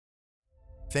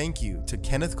Thank you to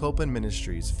Kenneth Copeland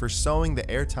Ministries for sowing the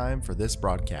airtime for this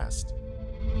broadcast.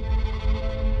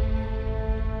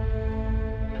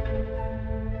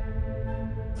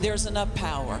 There's enough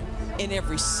power in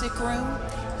every sick room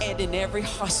and in every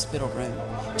hospital room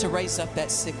to raise up that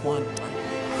sick one.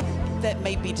 That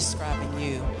may be describing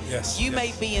you. Yes. You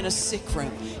may be in a sick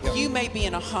room. Yep. You may be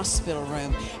in a hospital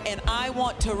room. And I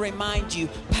want to remind you,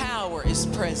 power is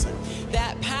present.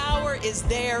 That power is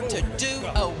there to do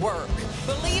a work.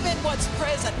 Believe in what's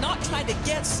present, not trying to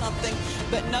get something,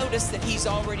 but notice that He's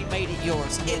already made it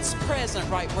yours. It's present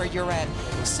right where you're at.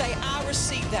 Say, I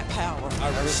receive that power.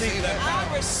 I receive that power.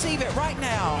 I receive it right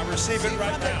now. I receive it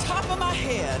right now. From the top of my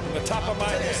head. The top of my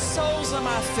to head. the soles of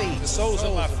my feet. The soles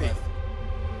of my feet.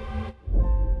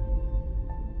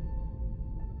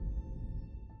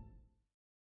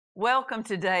 Welcome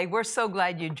today. We're so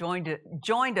glad you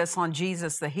joined us on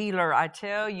Jesus the Healer. I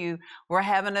tell you, we're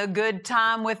having a good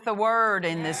time with the Word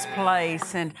in this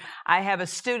place. And I have a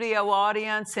studio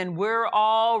audience, and we're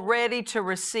all ready to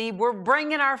receive. We're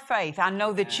bringing our faith. I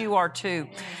know that you are too.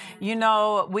 You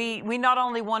know, we not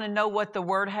only want to know what the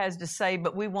Word has to say,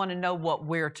 but we want to know what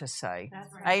we're to say.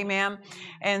 Amen.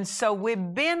 And so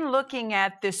we've been looking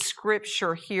at this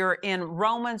scripture here in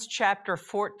Romans chapter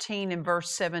 14 and verse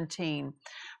 17.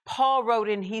 Paul wrote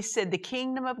and he said, the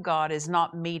kingdom of God is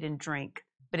not meat and drink,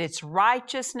 but it's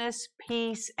righteousness,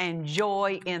 peace, and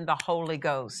joy in the Holy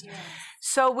Ghost. Yes.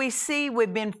 So we see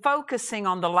we've been focusing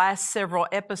on the last several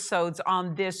episodes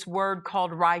on this word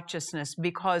called righteousness,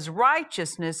 because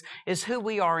righteousness is who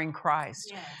we are in Christ.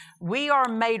 Yes. We are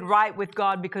made right with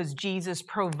God because Jesus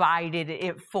provided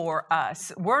it for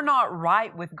us. We're not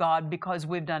right with God because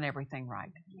we've done everything right.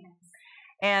 Yes.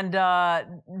 And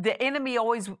the enemy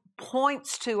always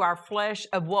points to our flesh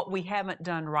of what we haven't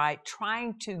done right,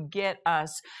 trying to get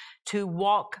us to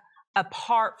walk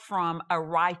apart from a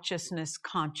righteousness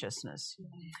consciousness.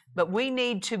 But we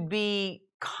need to be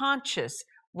conscious.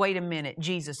 Wait a minute,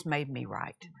 Jesus made me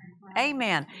right.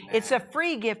 Amen. It's a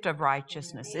free gift of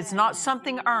righteousness. It's not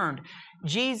something earned.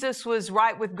 Jesus was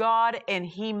right with God, and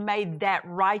He made that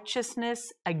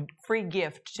righteousness a free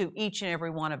gift to each and every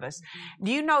one of us.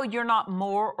 Do you know you're not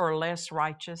more or less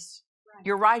righteous?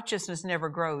 Your righteousness never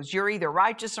grows. You're either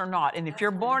righteous or not. And if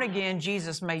you're born again,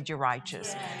 Jesus made you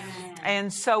righteous.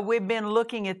 And so we've been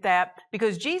looking at that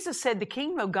because Jesus said the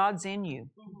kingdom of God's in you.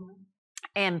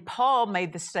 And Paul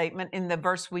made the statement in the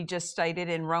verse we just stated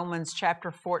in Romans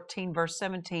chapter 14, verse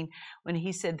 17, when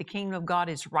he said the kingdom of God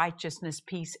is righteousness,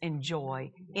 peace, and joy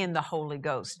in the Holy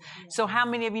Ghost. So how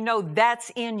many of you know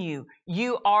that's in you?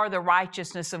 You are the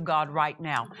righteousness of God right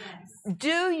now.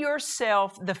 Do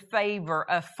yourself the favor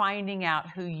of finding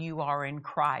out who you are in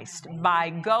Christ by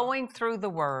going through the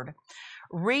Word,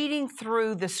 reading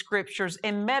through the Scriptures,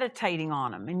 and meditating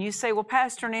on them. And you say, well,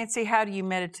 Pastor Nancy, how do you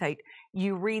meditate?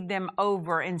 You read them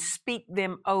over and speak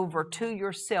them over to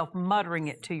yourself, muttering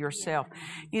it to yourself.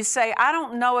 You say, I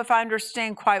don't know if I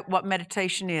understand quite what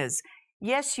meditation is.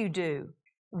 Yes, you do.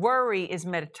 Worry is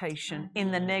meditation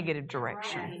in the negative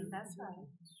direction. That's right.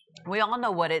 We all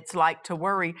know what it's like to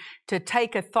worry, to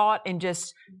take a thought and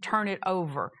just turn it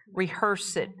over,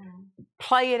 rehearse it,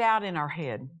 play it out in our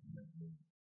head.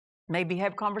 Maybe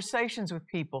have conversations with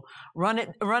people, run it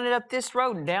up this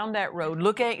road and down that road,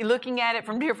 looking at it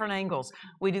from different angles.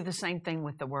 We do the same thing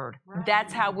with the Word.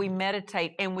 That's how we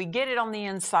meditate, and we get it on the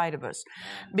inside of us.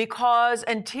 Because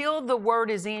until the Word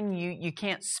is in you, you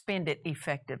can't spend it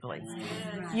effectively.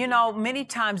 You know, many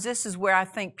times this is where I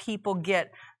think people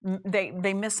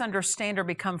they misunderstand or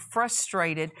become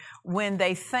frustrated when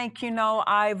they think, you know,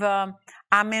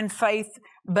 I'm in faith,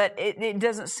 but it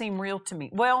doesn't seem real to me.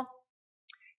 Well,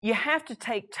 you have to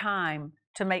take time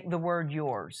to make the Word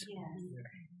yours,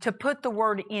 to put the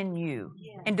Word in you,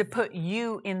 and to put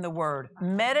you in the Word.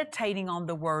 Meditating on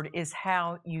the Word is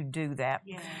how you do that.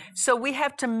 So we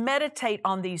have to meditate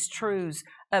on these truths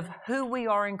of who we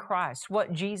are in Christ,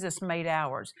 what Jesus made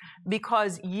ours.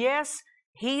 Because yes,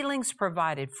 healing's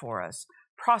provided for us.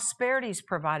 Prosperity's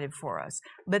provided for us.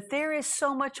 But there is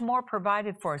so much more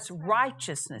provided for us.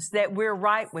 Righteousness, that we're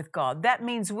right with God. That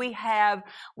means we're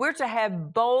to have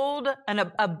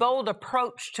a bold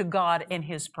approach to God in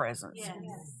His presence.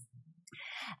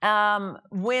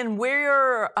 When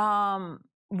we're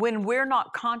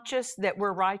not conscious that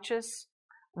we're righteous,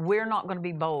 we're not going to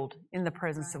be bold in the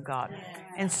presence of God.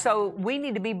 And so we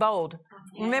need to be bold.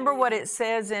 Remember what it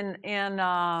says in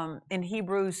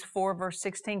Hebrews 4, verse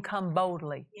 16, come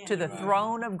boldly to the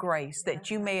throne of grace that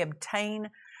you may obtain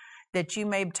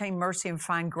mercy and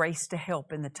find grace to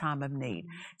help in the time of need.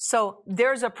 So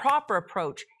there's a proper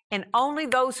approach. And only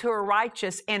those who are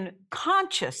righteous and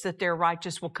conscious that they're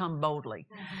righteous will come boldly.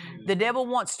 The devil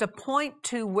wants to point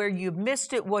to where you've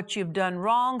missed it, what you've done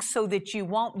wrong, so that you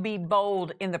won't be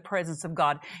bold in the presence of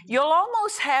God. You'll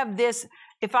almost have this,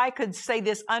 if I could say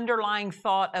this, underlying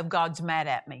thought of God's mad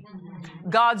at me.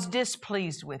 God's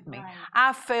displeased with me.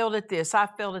 I failed at this. I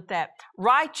failed at that.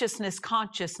 Righteousness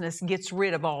consciousness gets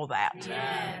rid of all that.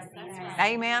 Yes, that's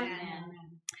right. Amen.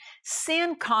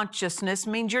 Sin consciousness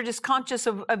means you're just conscious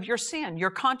of your sin.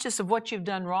 You're conscious of what you've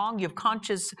done wrong. You're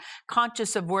conscious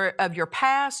of your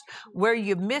past, where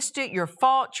you've missed it, your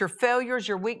faults, your failures,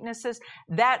 your weaknesses.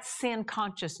 That's sin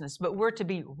consciousness. But we're to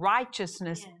be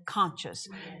righteousness conscious.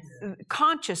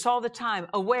 Conscious all the time,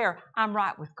 aware, I'm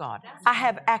right with God. I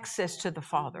have access to the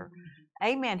Father.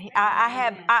 Amen.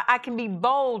 I can be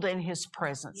bold in His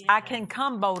presence. I can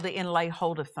come boldly and lay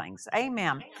hold of things.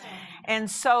 Amen. And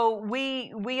so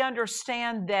we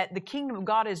understand that the kingdom of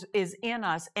God is in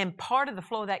us, and part of the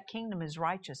flow of that kingdom is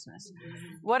righteousness.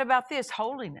 What about this?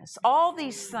 Holiness. All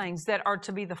these things that are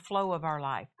to be the flow of our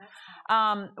life.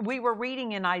 We were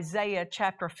reading in Isaiah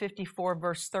chapter 54,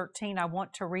 verse 13. I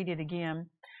want to read it again.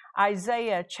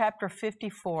 Isaiah chapter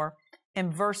 54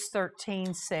 and verse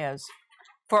 13 says,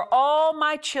 "For all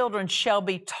my children shall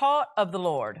be taught of the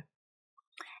Lord,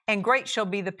 and great shall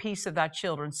be the peace of thy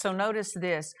children." So notice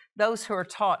this, those who are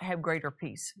taught have greater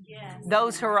peace. Yes.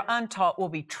 Those who are untaught will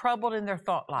be troubled in their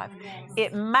thought life. Yes.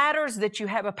 It matters that you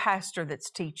have a pastor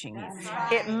that's teaching you.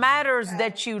 It matters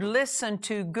that you listen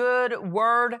to good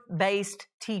word-based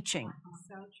teaching.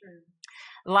 So true.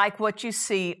 Like what you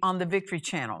see on the Victory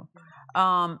Channel.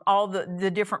 All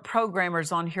the different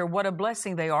programmers on here, what a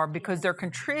blessing they are, because they're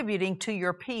contributing to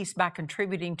your peace by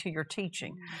contributing to your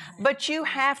teaching. But you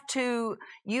have to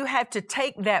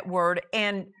take that word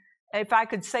and, if I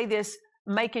could say this,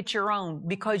 make it your own,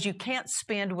 because you can't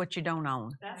spend what you don't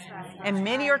own. That's right. And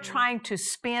many are trying to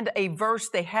spend a verse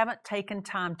they haven't taken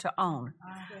time to own.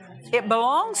 It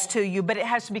belongs to you, but it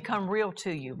has to become real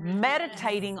to you.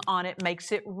 Meditating on it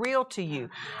makes it real to you.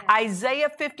 Isaiah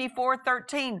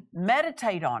 54:13,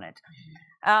 meditate on it.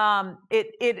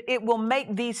 It will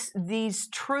make these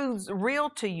truths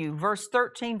real to you. Verse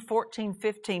 13, 14,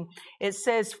 15, it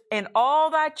says, "And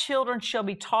all thy children shall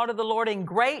be taught of the Lord, and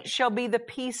great shall be the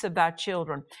peace of thy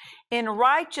children. In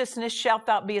righteousness shalt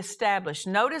thou be established."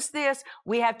 Notice this,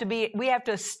 we have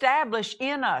to establish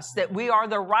in us that we are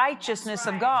the righteousness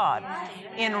of God.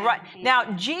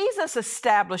 Now, Jesus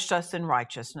established us in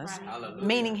righteousness,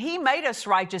 meaning He made us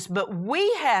righteous, but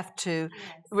we have to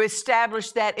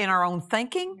establish that in our own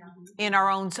thinking, in our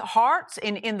own hearts,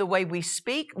 in the way we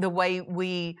speak, the way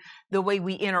we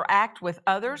interact with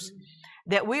others,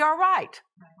 that we are right.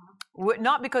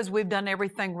 Not because we've done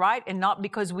everything right, and not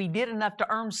because we did enough to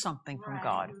earn something from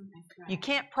God. You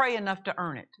can't pray enough to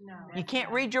earn it. You can't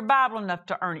read your Bible enough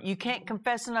to earn it. You can't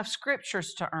confess enough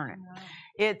scriptures to earn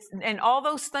it. And all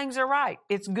those things are right.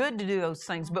 It's good to do those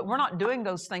things, but we're not doing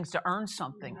those things to earn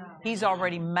something. He's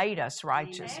already made us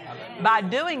righteous. By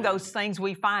doing those things,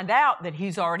 we find out that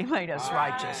He's already made us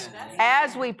righteous.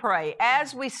 As we pray,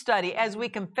 as we study, as we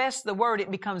confess the Word,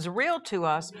 it becomes real to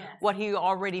us what He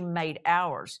already made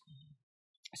ours.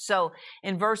 So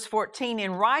in verse 14,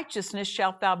 "In righteousness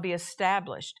shalt thou be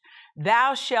established.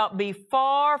 Thou shalt be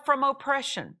far from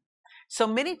oppression." So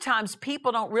many times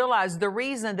people don't realize the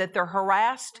reason that they're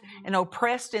harassed and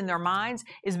oppressed in their minds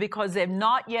is because they've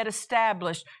not yet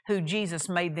established who Jesus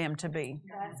made them to be.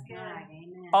 That's good.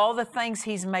 Amen. All the things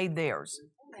He's made theirs.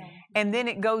 And then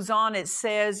it goes on, it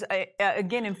says,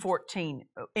 again in 14,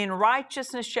 "In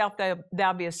righteousness shalt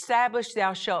thou be established,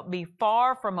 thou shalt be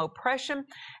far from oppression,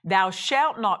 thou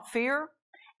shalt not fear,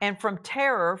 and from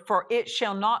terror, for it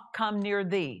shall not come near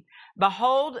thee.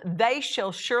 Behold, they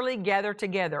shall surely gather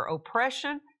together."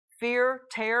 Oppression, fear,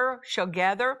 terror shall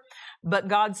gather, but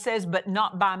God says, but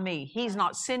not by me. He's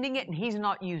not sending it and He's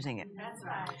not using it. That's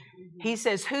right. He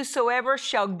says, "Whosoever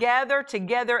shall gather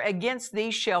together against thee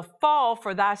shall fall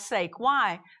for thy sake."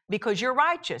 Why? Because you're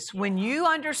righteous. When you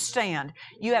understand,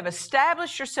 you have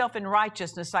established yourself in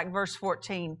righteousness, like verse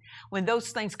 14, when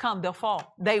those things come, they'll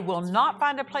fall. They will not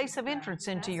find a place of entrance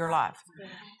into your life.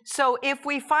 So if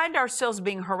we find ourselves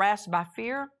being harassed by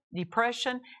fear,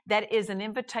 depression, that is an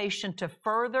invitation to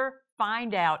further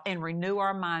find out and renew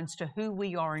our minds to who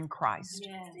we are in Christ.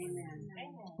 Yes. Amen.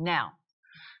 Now,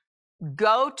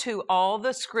 go to all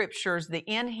the scriptures, the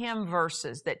in Him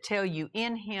verses that tell you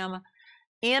in Him,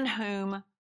 in whom,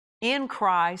 in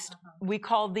Christ. We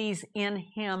call these in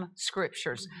Him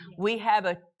scriptures. We have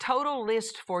a total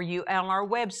list for you on our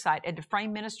website at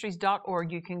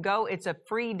DufresneMinistries.org. You can go, it's a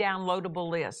free downloadable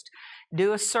list.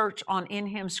 Do a search on in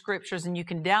Him scriptures and you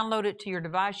can download it to your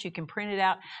device. You can print it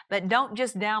out, but don't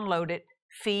just download it.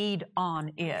 Feed on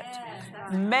it. Yes,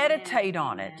 that's Meditate right.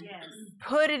 on it. Yes.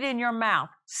 Put it in your mouth.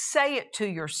 Say it to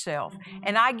yourself.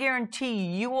 And I guarantee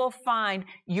you, you will find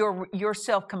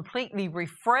yourself completely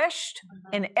refreshed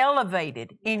and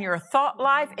elevated in your thought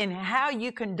life and how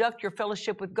you conduct your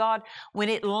fellowship with God when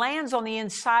it lands on the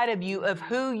inside of you of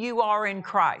who you are in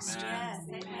Christ. Yes.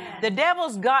 Amen. The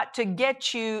devil's got to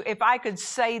get you, if I could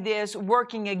say this,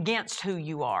 working against who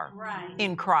you are Right.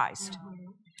 in Christ.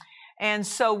 And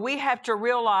so we have to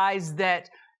realize that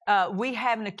we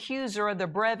have an accuser of the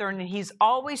brethren, and he's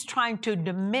always trying to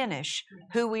diminish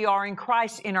who we are in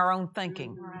Christ in our own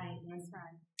thinking. Right. That's right.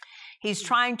 He's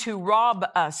trying to rob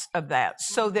us of that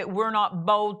so that we're not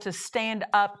bold to stand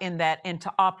up in that and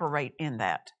to operate in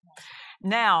that.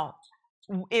 Now,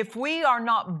 if we are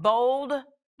not bold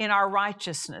in our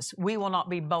righteousness, we will not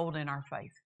be bold in our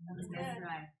faith. That's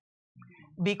right.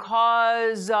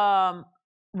 Because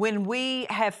when we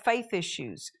have faith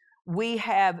issues, we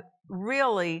have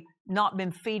really not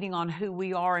been feeding on who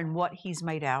we are and what He's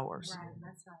made ours. Right.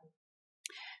 That's right.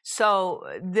 So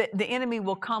the enemy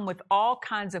will come with all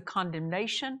kinds of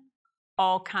condemnation,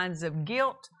 all kinds of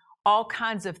guilt, all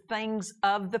kinds of things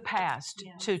of the past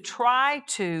to try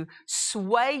to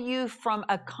sway you from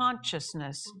a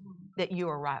consciousness that you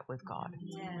are right with God.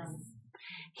 Yes.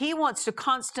 He wants to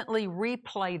constantly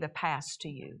replay the past to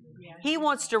you. He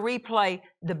wants to replay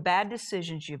the bad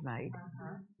decisions you've made.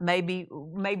 Maybe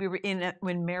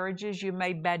when marriages you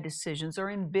made bad decisions, or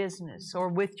in business, or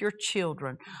with your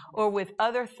children, or with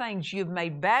other things you've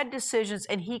made bad decisions,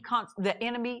 and the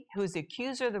enemy, who is the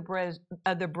accuser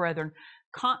of the brethren,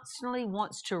 constantly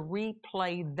wants to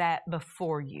replay that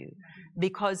before you,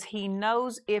 because he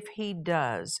knows if he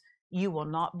does, you will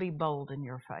not be bold in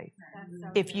your faith.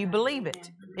 If you believe it,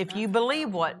 if you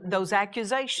believe what those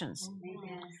accusations.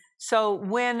 So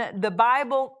when the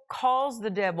Bible calls the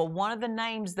devil, one of the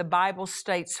names the Bible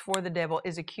states for the devil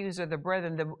is accuser of the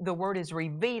brethren. The word is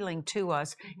revealing to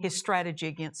us his strategy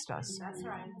against us. That's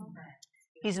right.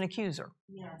 He's an accuser.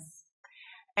 Yes.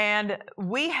 And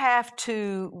we have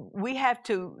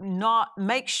to not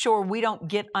make sure we don't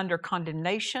get under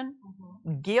condemnation,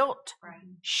 guilt,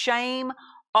 shame.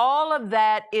 All of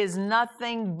that is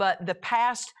nothing but the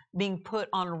past being put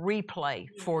on replay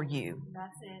for you.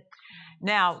 That's it.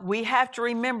 Now, we have to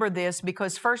remember this,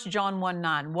 because 1 John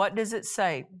 1:9, what does it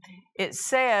say? It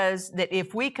says that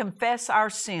if we confess our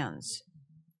sins,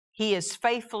 He is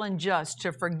faithful and just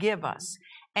to forgive us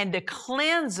and to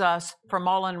cleanse us from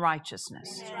all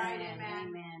unrighteousness.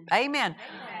 Amen. Amen.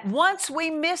 Once we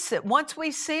miss it, once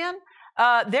we sin,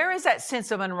 there is that sense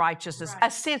of unrighteousness,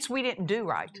 a sense we didn't do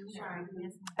right,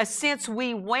 a sense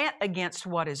we went against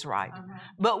what is right.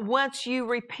 But once you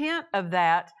repent of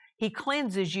that, He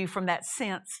cleanses you from that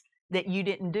sense that you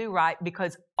didn't do right,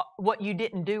 because what you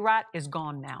didn't do right is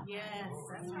gone now. Yes,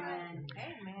 that's right.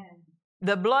 Amen.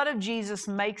 The blood of Jesus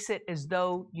makes it as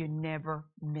though you never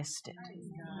missed it.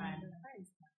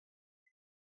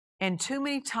 And too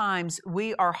many times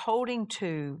we are holding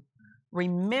to,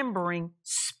 remembering,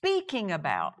 speaking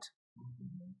about,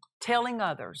 telling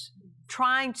others,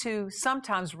 trying to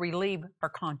sometimes relieve our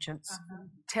conscience,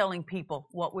 telling people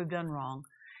what we've done wrong.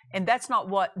 And that's not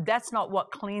what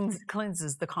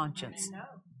cleanses the conscience.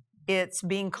 It's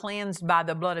being cleansed by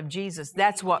the blood of Jesus.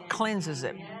 That's what cleanses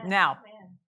it. Now,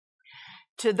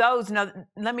 to those, now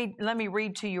let me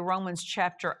read to you Romans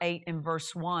chapter 8 and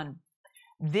verse 1.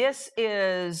 This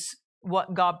is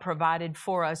what God provided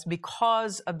for us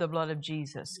because of the blood of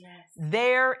Jesus.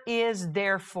 There is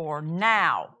therefore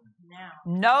now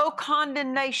no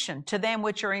condemnation to them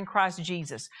which are in Christ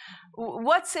Jesus.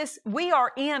 What's this? We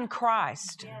are in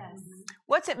Christ.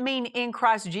 What's it mean, in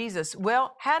Christ Jesus?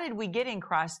 Well, how did we get in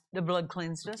Christ? The blood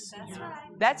cleansed us.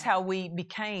 That's how we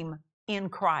became in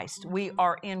Christ. We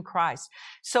are in Christ.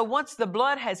 So once the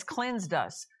blood has cleansed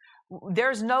us,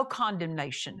 there's no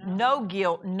condemnation, no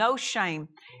guilt, no shame.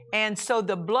 And so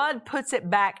the blood puts it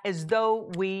back as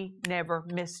though we never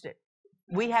missed it.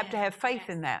 We have to have faith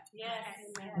in that.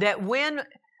 That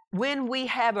when we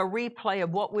have a replay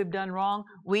of what we've done wrong,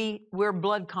 we're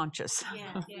blood conscious.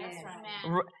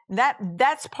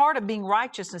 That's part of being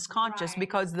righteousness conscious,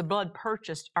 because the blood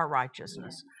purchased our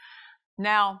righteousness.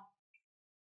 Now,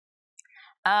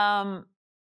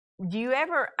 do you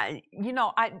ever,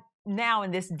 now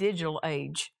in this digital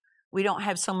age, we don't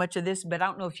have so much of this, but I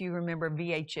don't know if you remember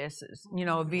VHSs,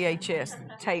 a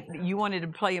VHS tape. You wanted to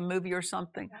play a movie or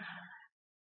something.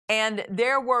 And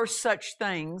there were such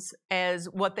things as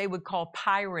what they would call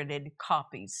pirated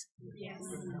copies.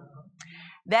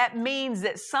 That means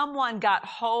that someone got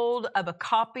hold of a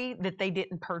copy that they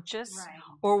didn't purchase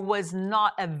or was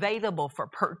not available for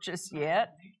purchase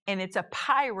yet, and it's a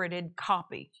pirated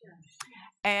copy.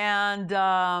 And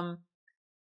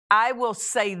I will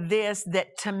say this,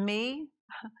 that to me,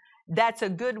 that's a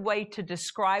good way to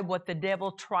describe what the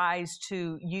devil tries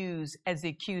to use as the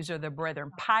accuser of the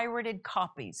brethren. Pirated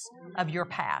copies of your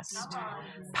past.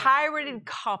 Pirated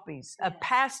copies of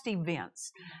past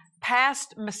events,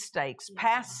 past mistakes,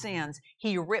 past sins.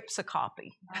 He rips a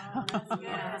copy.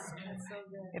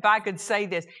 If I could say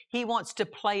this, he wants to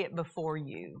play it before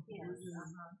you.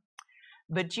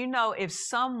 But you know, if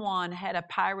someone had a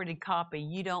pirated copy,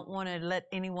 you don't want to let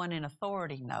anyone in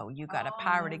authority know you got a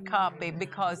pirated copy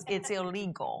because it's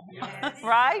illegal,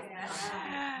 right?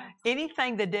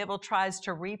 Anything the devil tries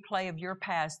to replay of your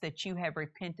past that you have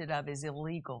repented of is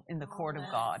illegal in the court of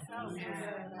God.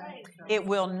 It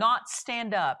will not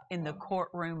stand up in the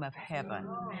courtroom of heaven.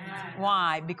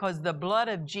 Why? Because the blood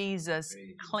of Jesus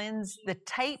cleansed the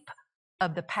tape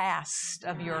of the past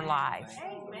of your life.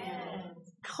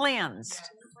 Cleansed.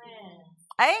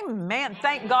 Amen.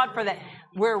 Thank God for that.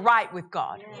 We're right with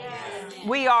God.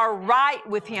 We are right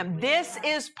with Him. This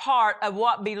is part of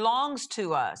what belongs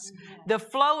to us. The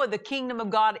flow of the kingdom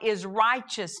of God is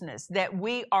righteousness, that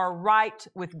we are right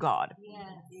with God.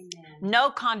 No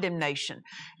condemnation.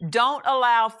 Don't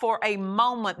allow for a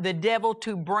moment the devil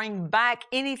to bring back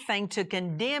anything to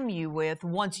condemn you with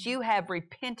once you have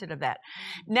repented of that.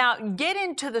 Now, get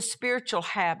into the spiritual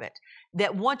habit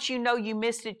that once you know you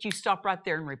missed it, you stop right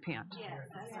there and repent.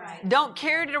 Don't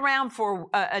carry it around for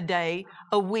a day,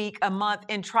 a week, a month,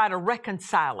 and try to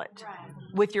reconcile it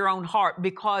with your own heart,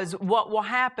 because what will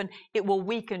happen, it will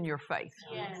weaken your faith.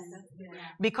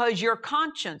 Because your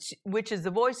conscience, which is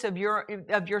the voice of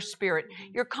your spirit,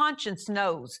 your conscience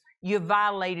knows you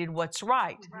violated what's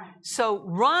right. So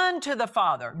run to the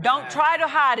Father. Don't try to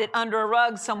hide it under a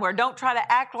rug somewhere. Don't try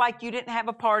to act like you didn't have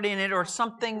a part in it or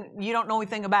something, you don't know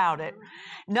anything about it.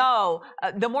 No,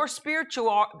 the more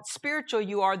spiritual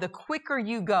you are, the quicker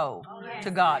you go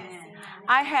to God.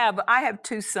 I have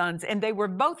two sons, and they were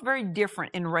both very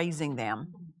different in raising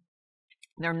them.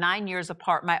 They're 9 years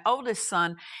apart. My oldest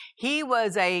son, he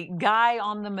was a guy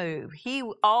on the move.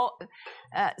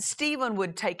 Stephen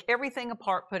would take everything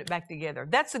apart, put it back together.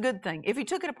 That's a good thing. If he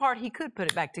took it apart, he could put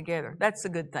it back together. That's a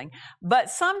good thing. But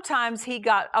sometimes he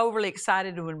got overly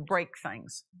excited and would break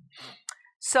things.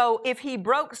 So if he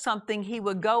broke something, he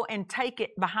would go and take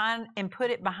it behind and put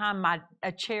it behind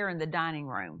a chair in the dining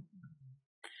room.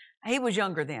 He was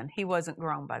younger then. He wasn't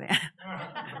grown by then.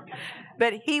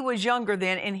 But he was younger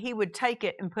then, and he would take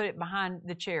it and put it behind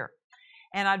the chair.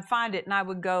 And I'd find it, and I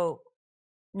would go,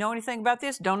 know anything about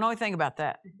this? Don't know anything about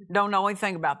that. Don't know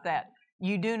anything about that.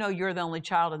 You do know you're the only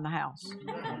child in the house.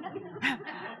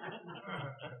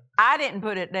 I didn't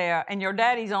put it there, and your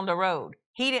daddy's on the road.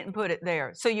 He didn't put it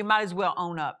there, so you might as well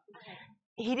own up.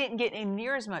 He didn't get in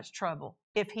near as much trouble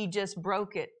if he just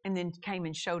broke it and then came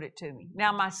and showed it to me.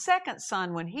 Now, my second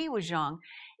son, when he was young,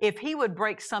 if he would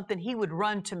break something, he would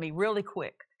run to me really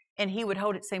quick. And he would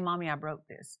hold it and say, Mommy, I broke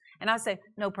this. And I say,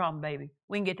 no problem, baby.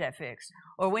 We can get that fixed.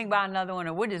 Or we can buy another one,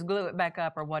 or we'll just glue it back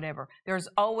up or whatever. There's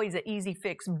always an easy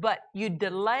fix. But you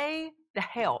delay the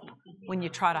help when you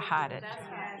try to hide it.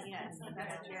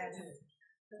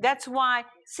 That's why,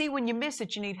 see, when you miss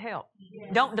it, you need help.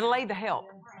 Don't delay the help.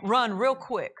 Run real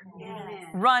quick.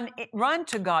 Run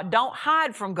to God. Don't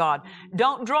hide from God.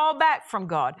 Don't draw back from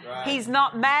God. He's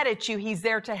not mad at you. He's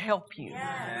there to help you.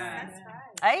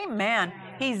 Amen.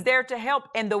 He's there to help.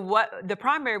 And the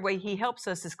primary way He helps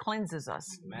us is cleanses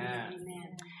us.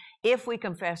 Amen. If we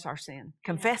confess our sin,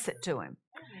 confess it to Him,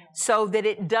 so that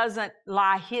it doesn't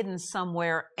lie hidden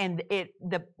somewhere, and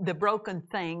the broken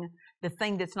thing, the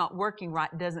thing that's not working right,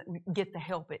 doesn't get the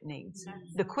help it needs.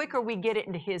 The quicker we get it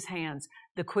into His hands,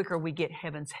 the quicker we get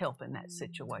heaven's help in that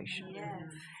situation.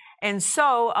 And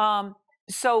so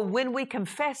when we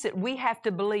confess it, we have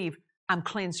to believe, I'm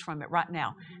cleansed from it right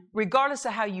now, regardless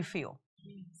of how you feel.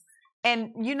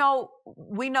 And you know,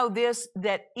 we know this,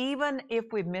 that even if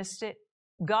we've missed it,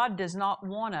 God does not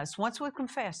want us, once we've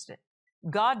confessed it,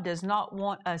 God does not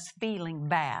want us feeling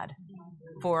bad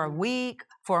for a week,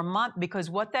 for a month,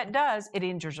 because what that does, it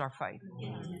injures our faith.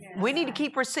 We need to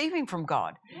keep receiving from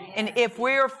God. And if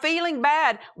we're feeling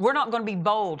bad, we're not going to be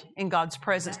bold in God's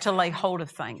presence to lay hold of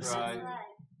things.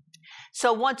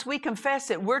 So once we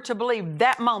confess it, we're to believe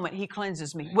that moment He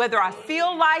cleanses me, whether I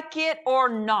feel like it or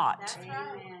not.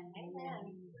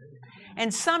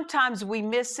 And sometimes we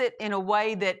miss it in a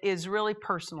way that is really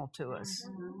personal to us.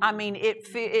 I mean,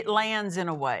 it lands in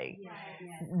a way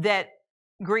that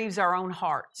grieves our own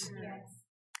hearts.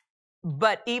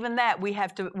 But even that, we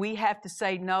have to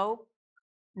say, no,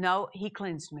 He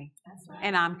cleansed me,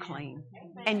 and I'm clean.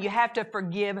 And you have to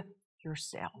forgive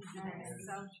yourself. That's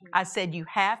so true. I said you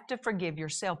have to forgive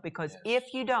yourself, because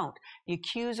if you don't, the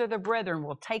accuser of the brethren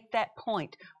will take that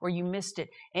point where you missed it,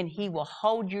 and he will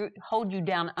hold you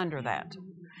down under that.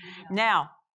 Now,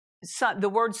 the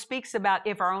word speaks about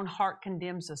if our own heart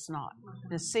condemns us not.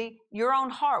 Now see, your own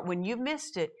heart, when you've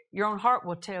missed it, your own heart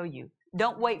will tell you.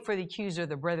 Don't wait for the accuser of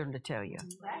the brethren to tell you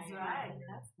That's right.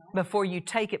 That's right. before you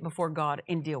take it before God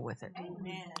and deal with it.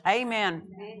 Amen. Amen.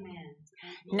 Amen.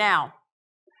 Now,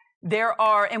 there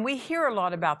are, and we hear a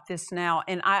lot about this now,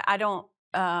 and I don't,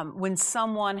 when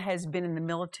someone has been in the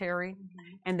military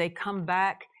and they come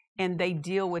back and they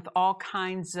deal with all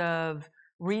kinds of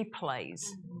replays,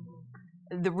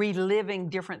 the reliving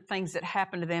different things that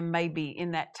happened to them maybe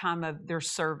in that time of their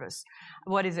service.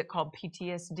 What is it called?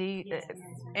 PTSD? Yes.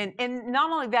 And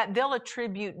not only that, they'll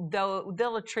attribute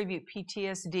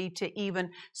PTSD to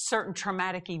even certain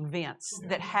traumatic events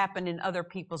that happen in other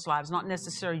people's lives, not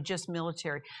necessarily just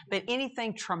military, but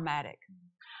anything traumatic.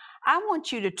 I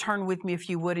want you to turn with me, if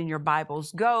you would, in your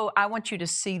Bibles. I want you to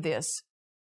see this.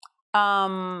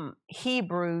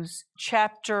 Hebrews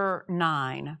chapter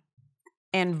 9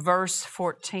 and verse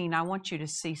 14. I want you to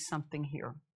see something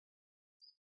here.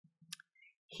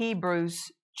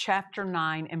 Hebrews chapter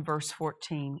 9 and verse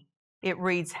 14. It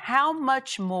reads, "How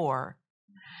much more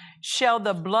shall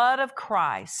the blood of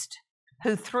Christ,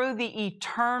 who through the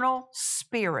eternal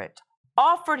Spirit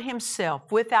offered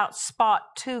himself without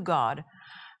spot to God,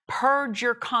 purge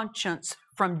your conscience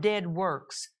from dead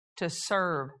works to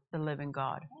serve the living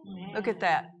God?" Look at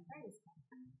that.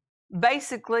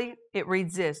 Basically, it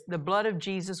reads this: the blood of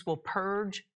Jesus will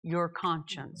purge your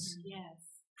conscience Yes.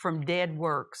 from dead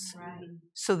works Right.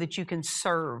 so that you can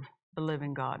serve the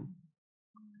living God.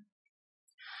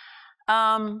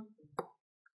 I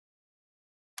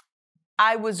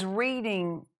was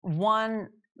reading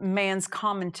one man's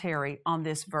commentary on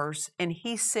this verse, and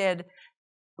he said,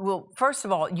 well, first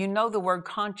of all, you know the word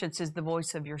conscience is the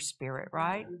voice of your spirit,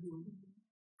 right?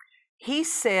 He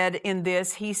said in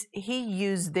this, he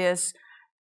used this,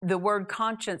 the word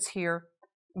conscience here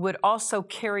would also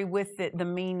carry with it the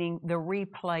meaning, the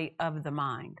replay of the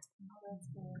mind.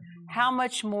 How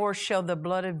much more shall the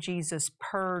blood of Jesus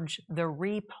purge the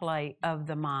replay of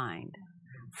the mind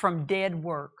from dead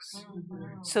works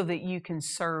so that you can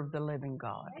serve the living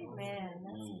God? Amen.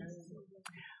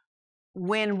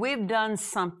 When we've done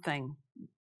something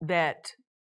that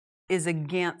is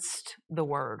against the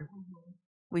word,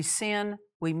 we sin,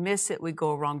 we miss it, we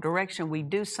go a wrong direction, we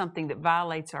do something that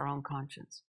violates our own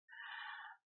conscience.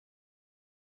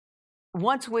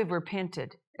 Once we've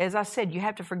repented, as I said, you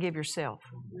have to forgive yourself.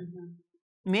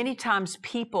 Many times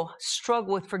people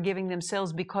struggle with forgiving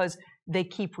themselves because they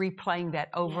keep replaying that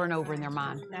over and over in their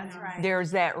mind. That's right.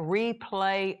 There's that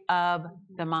replay of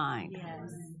the mind. Yes.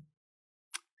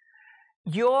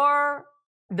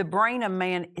 The brain of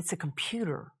man, it's a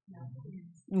computer.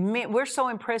 We're so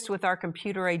impressed with our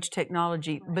computer age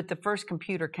technology, but the first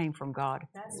computer came from God.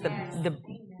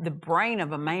 The brain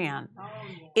of a man.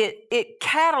 It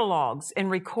catalogs and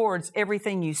records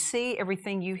everything you see,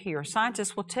 everything you hear.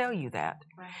 Scientists will tell you that.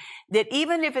 That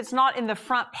even if it's not in the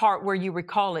front part where you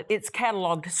recall it, it's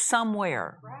cataloged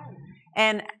somewhere.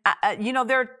 And,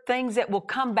 there are things that will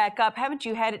come back up. Haven't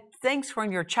you had things from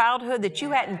your childhood that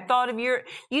you hadn't thought of? You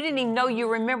didn't even know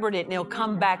you remembered it, and it'll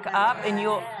come back up. And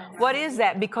what is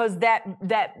that? Because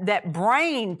that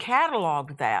brain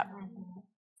cataloged that.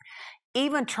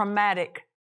 Even traumatic,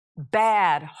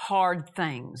 bad, hard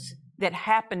things that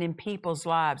happen in people's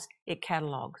lives, it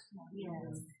catalogs.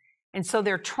 Yes. And so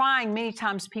many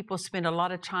times people spend a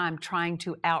lot of time trying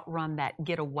to outrun that,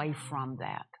 get away from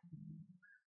that.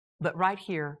 But right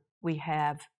here, we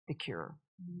have the cure.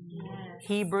 Yes.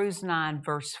 Hebrews 9,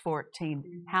 verse 14.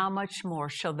 How much more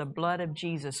shall the blood of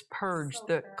Jesus purge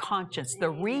the conscience,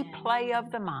 the replay of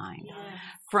the mind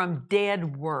from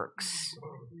dead works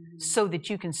so that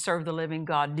you can serve the living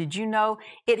God? Did you know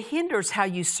it hinders how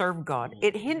you serve God?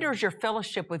 It hinders your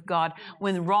fellowship with God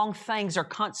when wrong things are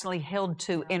constantly held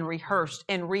to and rehearsed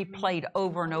and replayed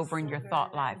over and over in your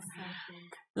thought life.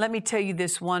 Let me tell you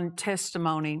this one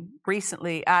testimony.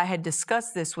 Recently, I had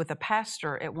discussed this with a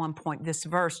pastor at one point, this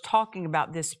verse, talking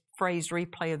about this phrase,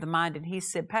 replay of the mind. And he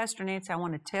said, "Pastor Nancy, I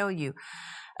want to tell you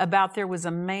about there was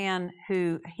a man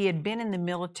who, he had been in the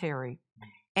military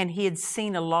and he had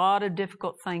seen a lot of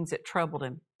difficult things that troubled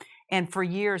him. And for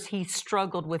years, he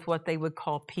struggled with what they would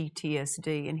call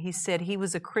PTSD. And he said he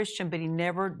was a Christian, but he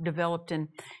never developed and,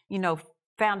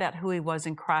 found out who he was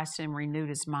in Christ and renewed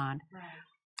his mind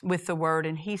with the word."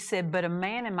 And he said, but a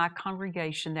man in my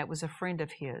congregation that was a friend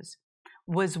of his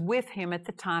was with him at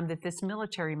the time that this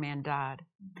military man died.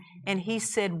 And he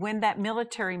said when that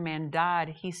military man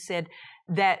died, he said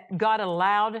that God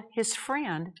allowed his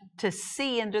friend to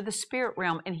see into the spirit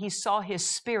realm, and he saw his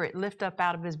spirit lift up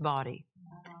out of his body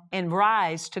and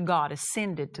rise to God,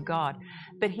 ascended to God.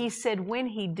 But he said when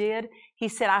he did, he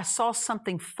said, I saw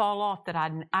something fall off that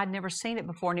I'd never seen it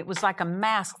before. And it was like a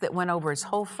mask that went over his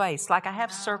whole face, like a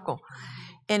half circle.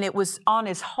 And it was on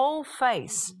his whole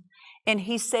face. And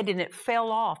he said, and it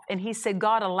fell off. And he said,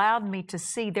 God allowed me to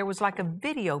see. There was like a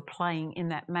video playing in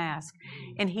that mask.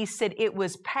 And he said it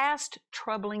was past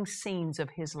troubling scenes of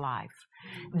his life.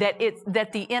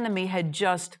 That the enemy had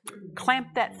just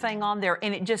clamped that thing on there,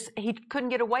 and he couldn't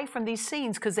get away from these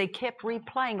scenes because they kept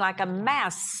replaying like a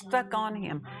mask stuck on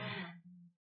him.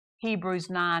 Hebrews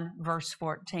 9 verse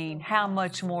 14, how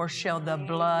much more shall the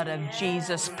blood of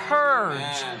Jesus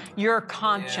purge your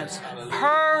conscience,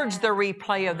 purge the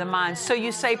replay of the mind. So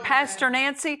you say, Pastor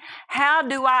Nancy, how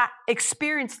do I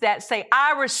experience that? Say,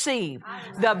 I receive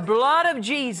the blood of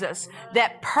Jesus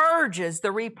that purges the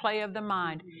replay of the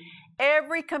mind.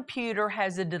 Every computer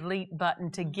has a delete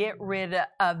button to get rid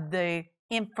of the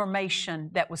information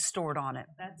that was stored on it.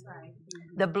 That's right.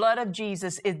 The blood of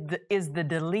Jesus is the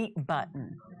delete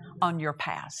button on your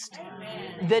past.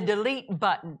 Amen. The delete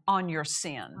button on your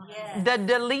sin. Yes. The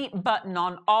delete button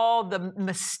on all the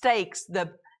mistakes,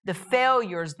 the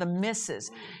failures, the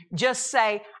misses. Just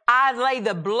say, I lay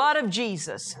the blood of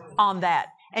Jesus on that.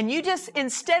 And you just,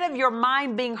 instead of your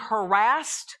mind being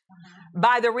harassed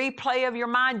by the replay of your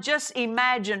mind, just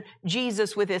imagine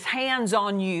Jesus with his hands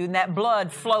on you and that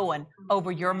blood flowing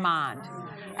over your mind.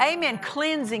 Amen.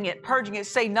 Cleansing it, purging it.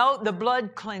 Say, no, the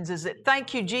blood cleanses it.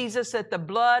 Thank you, Jesus, that the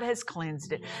blood has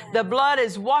cleansed it. The blood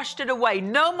has washed it away.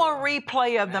 No more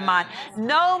replay of the mind.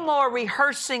 No more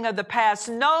rehearsing of the past.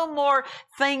 No more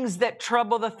things that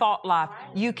trouble the thought life.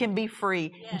 You can be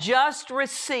free. Just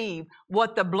receive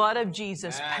what the blood of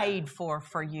Jesus paid for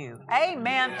you.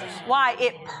 Amen. Why?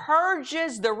 It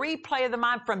purges the replay of the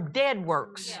mind from dead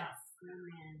works.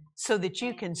 So that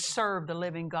you can serve the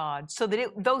living God, so that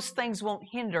those things won't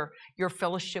hinder your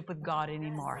fellowship with God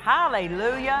anymore.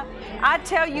 Hallelujah. I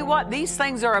tell you what, these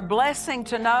things are a blessing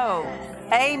to know.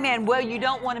 Amen. Well, you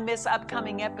don't want to miss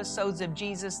upcoming episodes of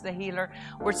Jesus the Healer.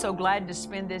 We're so glad to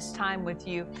spend this time with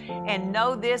you. And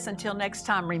know this, until next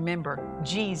time, remember,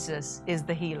 Jesus is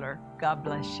the healer. God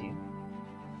bless you.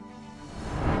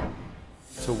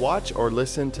 To watch or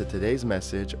listen to today's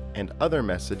message and other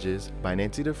messages by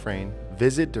Nancy Dufresne,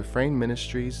 visit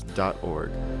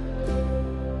DufresneMinistries.org.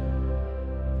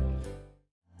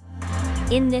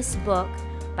 In this book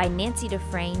by Nancy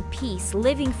Dufresne, Peace,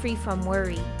 Living Free from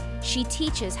Worry, she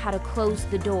teaches how to close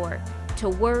the door to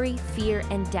worry, fear,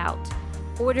 and doubt.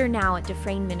 Order now at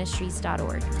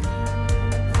DufresneMinistries.org.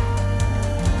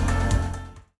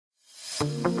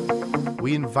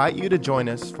 We invite you to join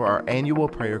us for our annual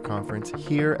prayer conference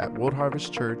here at World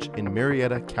Harvest Church in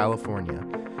Murrieta, California,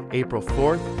 April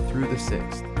 4th through the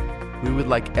 6th. We would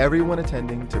like everyone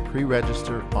attending to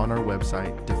pre-register on our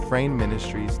website,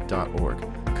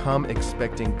 DufresneMinistries.org. Come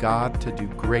expecting God to do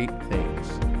great things.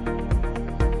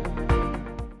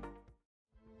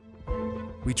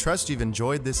 We trust you've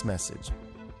enjoyed this message.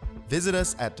 Visit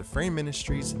us at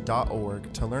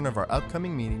DufresneMinistries.org to learn of our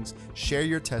upcoming meetings, share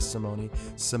your testimony,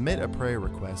 submit a prayer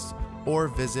request, or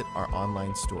visit our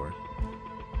online store.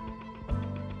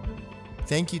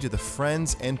 Thank you to the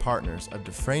friends and partners of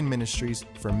Dufresne Ministries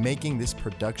for making this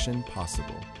production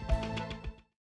possible.